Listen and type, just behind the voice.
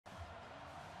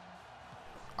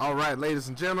All right, ladies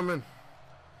and gentlemen,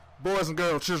 boys and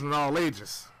girls, children of all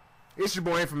ages, it's your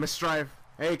boy InfamousStryfe,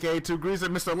 aka Two Greasy,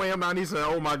 Mr. Lamb. Now he said,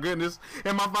 "Oh my goodness,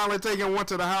 am I finally taking one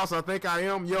to the house?" I think I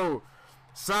am. Yo,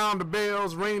 sound the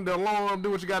bells, ring the alarm, do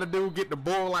what you got to do, get the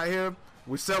ball out here.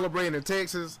 We celebrating in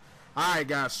Texas. All right,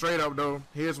 guys, straight up though,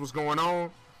 here's what's going on.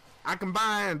 I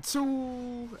combined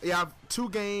two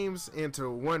games into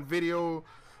one video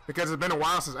because it's been a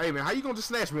while since. Hey man, how you gonna just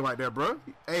snatch me like that, bro?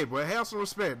 Hey, boy, have some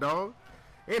respect, dog.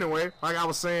 Anyway, like I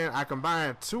was saying, I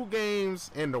combined two games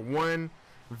into one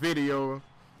video.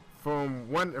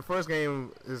 The first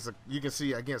game is you can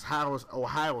see against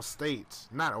Ohio State,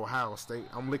 not Ohio State.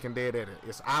 I'm looking dead at it.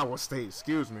 It's Iowa State,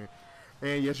 excuse me.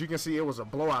 And yes, you can see it was a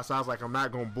blowout. So I was like, I'm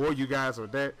not gonna bore you guys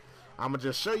with that. I'm gonna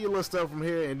just show you a little stuff from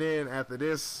here, and then after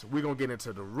this, we're gonna get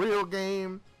into the real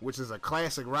game, which is a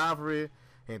classic rivalry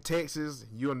in Texas.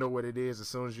 You'll know what it is as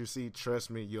soon as you see. Trust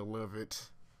me, you'll love it.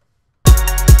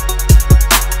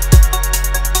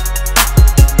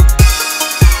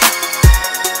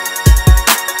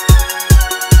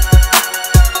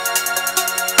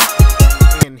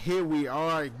 And here we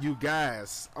are, you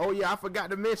guys. Oh yeah, I forgot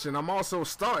to mention, I'm also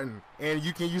starting, and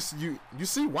you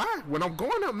see why when I'm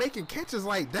going up making catches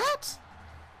like that.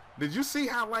 Did you see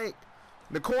how like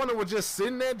the corner was just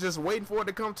sitting there just waiting for it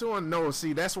to come to him? No,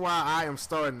 see, that's why I am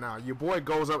starting now. Your boy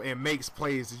goes up and makes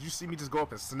plays. Did you see me just go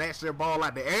up and snatch that ball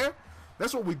out the air?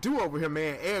 That's what we do over here,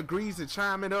 man. Air Greasy,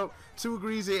 chime it up. Too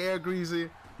Greasy, Air Greasy,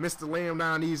 Mr. Lamb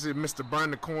down easy, Mr.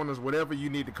 Burn the corners, whatever you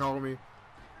need to call me.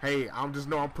 Hey, I'm just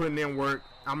know I'm putting in work.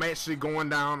 I'm actually going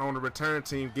down on the return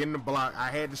team, getting the block.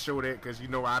 I had to show that because, you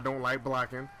know, I don't like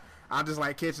blocking. I just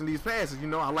like catching these passes. You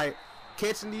know, I like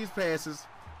catching these passes,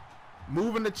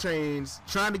 moving the chains,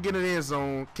 trying to get in the end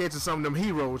zone, catching some of them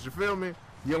heroes. You feel me?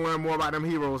 You'll learn more about them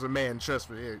heroes in Madden. Trust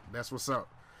me. That's what's up.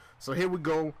 So here we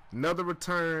go. Another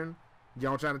return.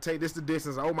 Y'all trying to take this the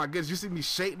distance. Oh, my goodness. You see me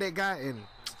shake that guy? And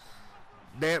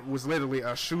that was literally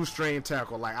a shoestring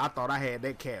tackle. Like, I thought I had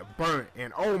that cat burnt.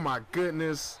 And, oh, my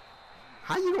goodness.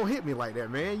 How you gonna hit me like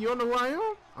that, man? You don't know who I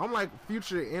am? I'm like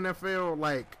future NFL,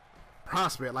 like,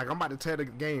 prospect. Like, I'm about to tear the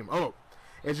game up.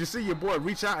 As you see your boy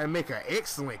reach out and make an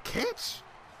excellent catch.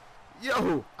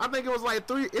 Yo, I think it was like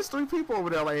three people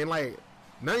over there. Like, and like,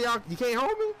 none of y'all, you can't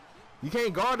hold me? You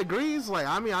can't guard the greens? Like,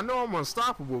 I mean, I know I'm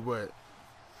unstoppable, but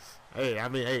hey, I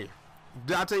mean, hey,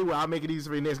 I'll tell you what, I'll make it easy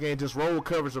for you next game. Just roll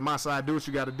coverage on my side, do what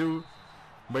you got to do.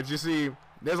 But you see,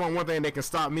 there's only one thing that can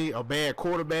stop me, a bad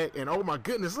quarterback. And oh my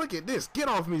goodness, look at this. Get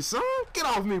off me, son. Get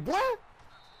off me, boy.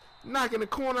 Knocking the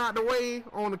corner out the way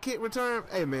on the kick return.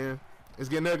 Hey, man, it's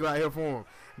getting ugly out here for him.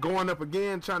 Going up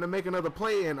again, trying to make another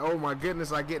play. And oh my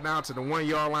goodness, I get down to the 1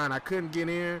 yard line. I couldn't get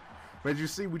in. But you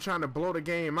see, we're trying to blow the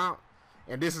game out.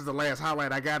 And this is the last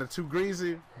highlight. I got it too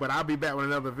greasy. But I'll be back with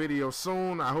another video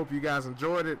soon. I hope you guys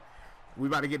enjoyed it. We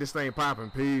about to get this thing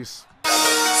popping. Peace.